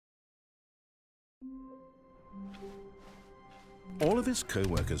All of his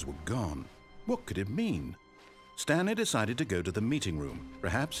co-workers were gone. What could it mean? Stanley decided to go to the meeting room.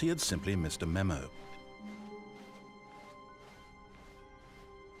 Perhaps he had simply missed a memo.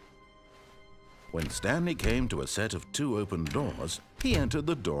 When Stanley came to a set of 2 open doors, he entered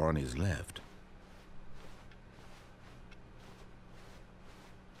the door on his left.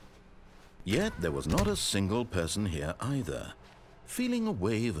 Yet there was not a single person here either. Feeling a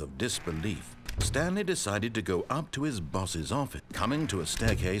wave of disbelief, Stanley decided to go up to his boss's office. Coming to a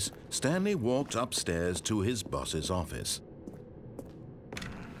staircase, Stanley walked upstairs to his boss's office.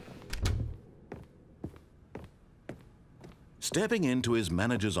 Stepping into his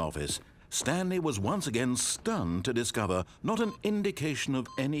manager's office, Stanley was once again stunned to discover not an indication of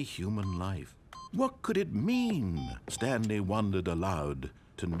any human life. What could it mean? Stanley wondered aloud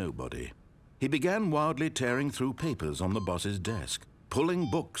to nobody. He began wildly tearing through papers on the boss's desk, pulling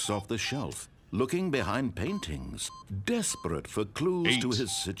books off the shelf, looking behind paintings, desperate for clues to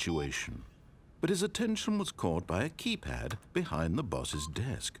his situation. But his attention was caught by a keypad behind the boss's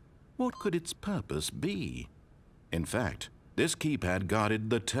desk. What could its purpose be? In fact, this keypad guarded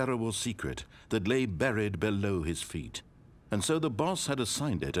the terrible secret that lay buried below his feet. And so the boss had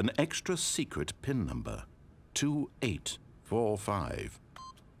assigned it an extra secret PIN number, 2845.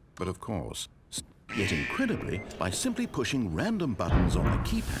 But of course, yet incredibly, by simply pushing random buttons on the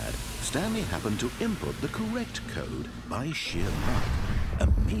keypad, Stanley happened to input the correct code by sheer luck.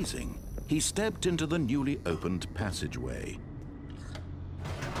 Amazing. He stepped into the newly opened passageway.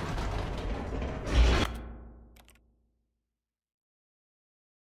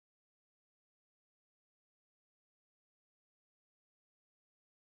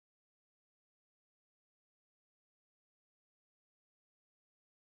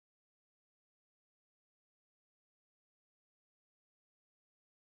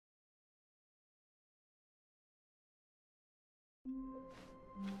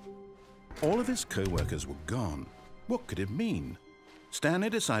 All of his co-workers were gone. What could it mean? Stanley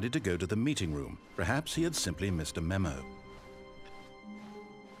decided to go to the meeting room. Perhaps he had simply missed a memo.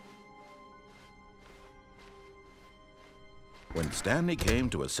 When Stanley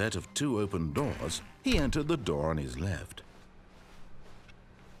came to a set of 2 open doors, he entered the door on his left.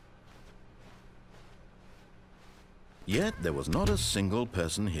 Yet there was not a single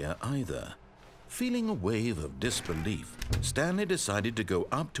person here either. Feeling a wave of disbelief, Stanley decided to go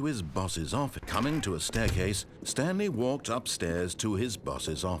up to his boss's office. Coming to a staircase, Stanley walked upstairs to his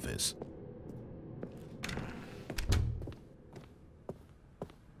boss's office.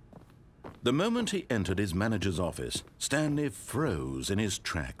 The moment he entered his manager's office, Stanley froze in his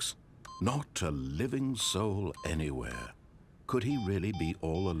tracks. Not a living soul anywhere. Could he really be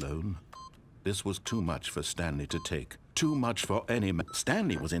all alone? This was too much for Stanley to take. Too much for any man.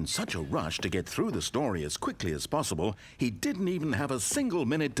 Stanley was in such a rush to get through the story as quickly as possible, he didn't even have a single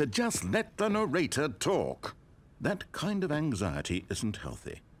minute to just let the narrator talk. That kind of anxiety isn't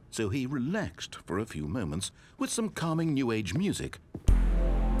healthy, so he relaxed for a few moments with some calming New Age music.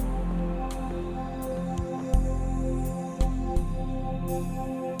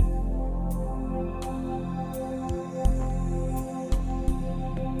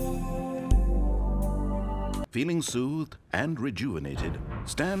 Feeling soothed and rejuvenated,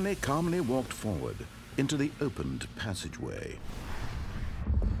 Stanley calmly walked forward into the opened passageway.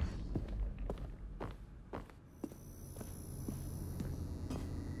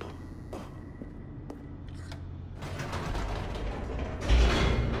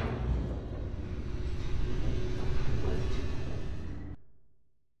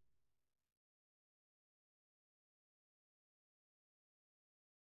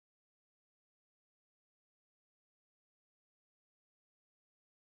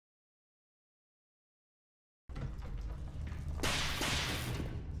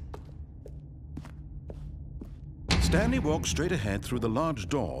 Stanley walked straight ahead through the large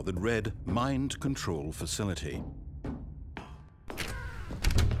door that read Mind Control Facility.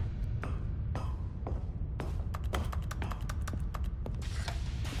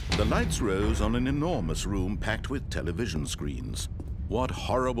 The lights rose on an enormous room packed with television screens. What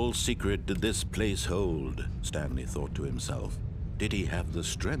horrible secret did this place hold? Stanley thought to himself. Did he have the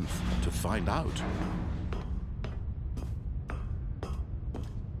strength to find out?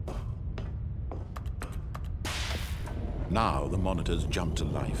 Now the monitors jumped to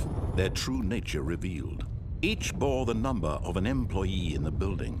life, their true nature revealed. Each bore the number of an employee in the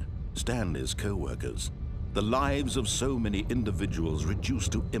building, Stanley's co-workers. The lives of so many individuals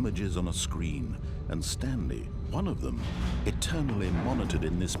reduced to images on a screen, and Stanley, one of them, eternally monitored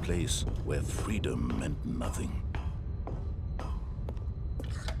in this place where freedom meant nothing.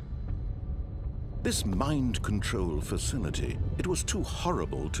 This mind control facility, it was too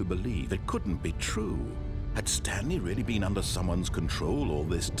horrible to believe. It couldn't be true. Had Stanley really been under someone's control all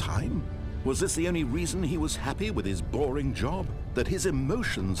this time? Was this the only reason he was happy with his boring job? That his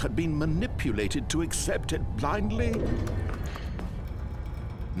emotions had been manipulated to accept it blindly?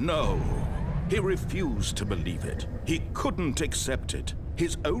 No, he refused to believe it. He couldn't accept it.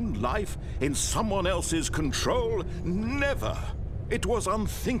 His own life in someone else's control? Never! It was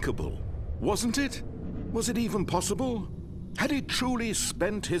unthinkable, wasn't it? Was it even possible? Had he truly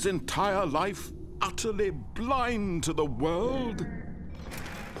spent his entire life utterly blind to the world?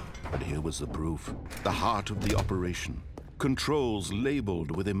 But here was the proof. The heart of the operation. Controls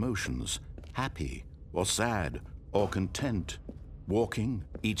labeled with emotions. Happy, or sad, or content. Walking,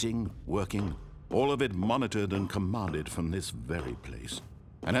 eating, working. All of it monitored and commanded from this very place.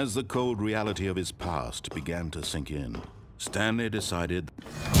 And as the cold reality of his past began to sink in, Stanley decided...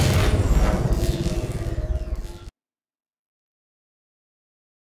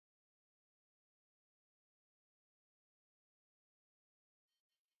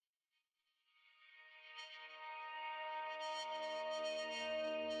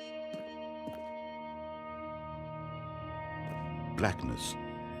 blackness,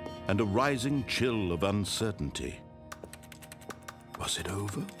 and a rising chill of uncertainty. Was it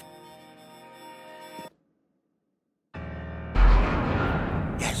over?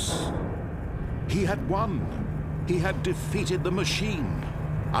 Yes! He had won! He had defeated the machine,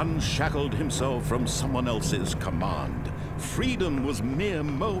 unshackled himself from someone else's command. Freedom was mere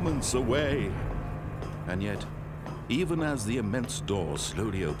moments away. And yet, even as the immense door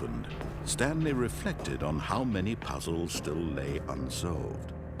slowly opened, Stanley reflected on how many puzzles still lay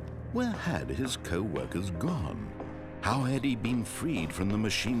unsolved. Where had his co-workers gone? How had he been freed from the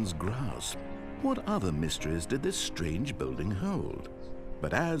machine's grasp? What other mysteries did this strange building hold?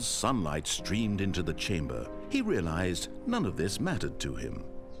 But as sunlight streamed into the chamber, he realized none of this mattered to him,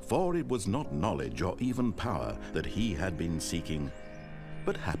 for it was not knowledge or even power that he had been seeking,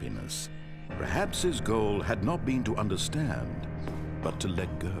 but happiness. Perhaps his goal had not been to understand, but to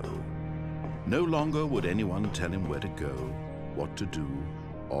let go. No longer would anyone tell him where to go, what to do,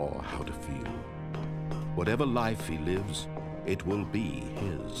 or how to feel. Whatever life he lives, it will be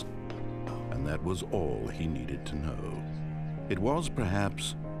his. And that was all he needed to know. It was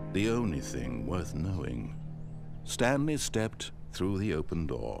perhaps the only thing worth knowing. Stanley stepped through the open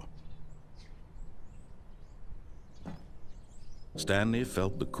door. Stanley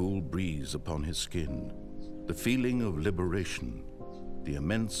felt the cool breeze upon his skin, the feeling of liberation, the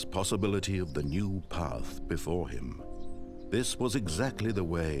immense possibility of the new path before him. This was exactly the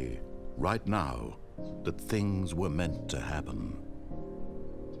way, right now, that things were meant to happen.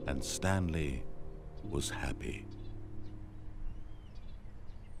 And Stanley was happy.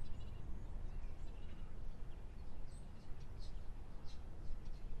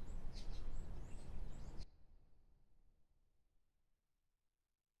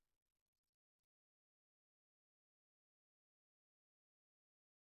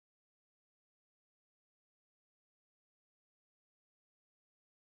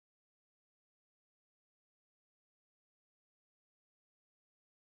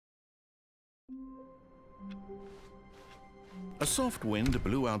 A soft wind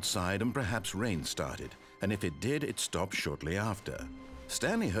blew outside and perhaps rain started, and if it did, it stopped shortly after.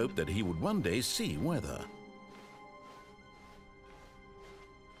 Stanley hoped that he would one day see weather.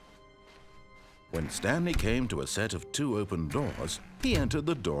 When Stanley came to a set of 2 open doors, he entered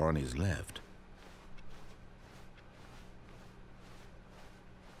the door on his left.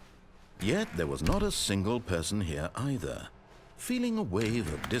 Yet there was not a single person here either. Feeling a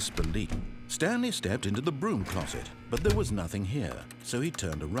wave of disbelief, Stanley stepped into the broom closet, but there was nothing here, so he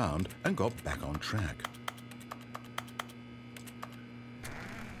turned around and got back on track.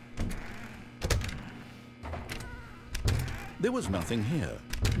 There was nothing here,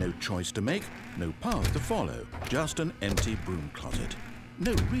 no choice to make, no path to follow, just an empty broom closet.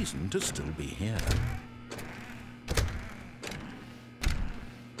 No reason to still be here.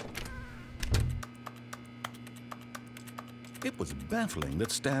 It was baffling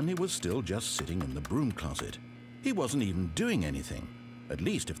that Stanley was still just sitting in the broom closet. He wasn't even doing anything. At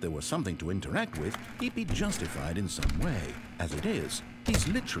least if there was something to interact with, he'd be justified in some way. As it is, he's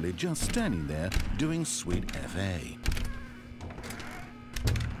literally just standing there doing sweet FA.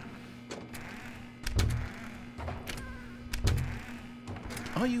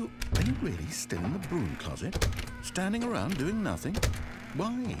 Are you really still in the broom closet? Standing around doing nothing?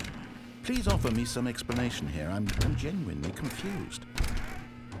 Why? Please offer me some explanation here. I'm genuinely confused.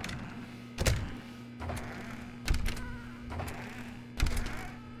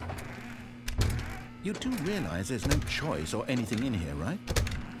 You do realize there's no choice or anything in here, right?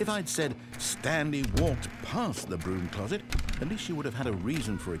 If I'd said Stanley walked past the broom closet, at least you would have had a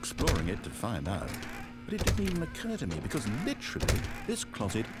reason for exploring it to find out. But it didn't even occur to me because literally this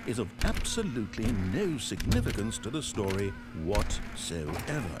closet is of absolutely no significance to the story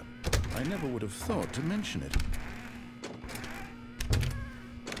whatsoever. I never would have thought to mention it.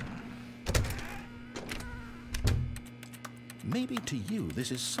 Maybe to you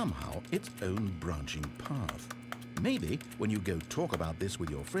this is somehow its own branching path. Maybe when you go talk about this with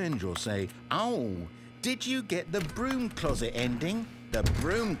your friends, you'll say, "Oh, did you get the broom closet ending? The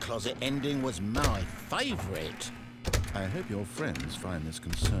broom closet ending was my favorite." I hope your friends find this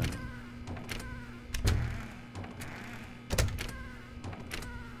concerning.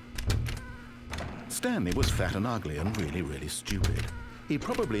 Stanley was fat and ugly and really, really stupid. He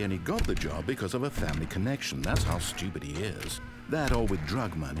probably only got the job because of a family connection. That's how stupid he is. That or with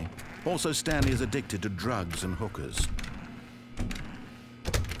drug money. Also, Stanley is addicted to drugs and hookers.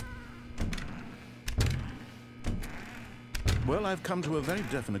 Well, I've come to a very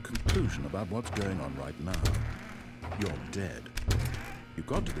definite conclusion about what's going on right now. You're dead. You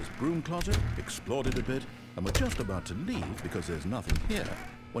got to this broom closet, explored it a bit, and were just about to leave because there's nothing here,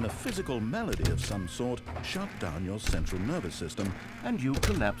 when a physical malady of some sort shut down your central nervous system and you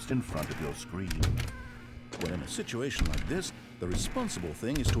collapsed in front of your screen. Well, in a situation like this, the responsible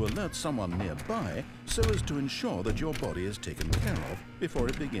thing is to alert someone nearby so as to ensure that your body is taken care of before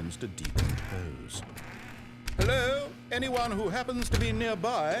it begins to decompose. Hello? Anyone who happens to be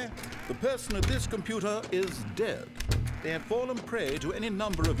nearby? The person at this computer is dead. They have fallen prey to any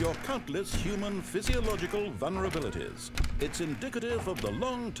number of your countless human physiological vulnerabilities. It's indicative of the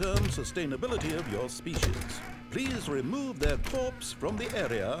long-term sustainability of your species. Please remove their corpse from the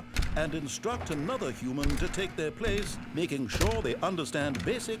area and instruct another human to take their place, making sure they understand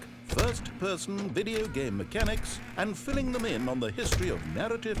basic first-person video game mechanics and filling them in on the history of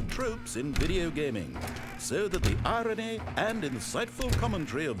narrative tropes in video gaming, so that the irony and insightful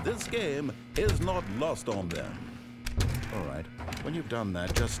commentary of this game is not lost on them. All right, when you've done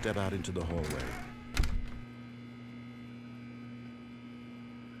that, just step out into the hallway.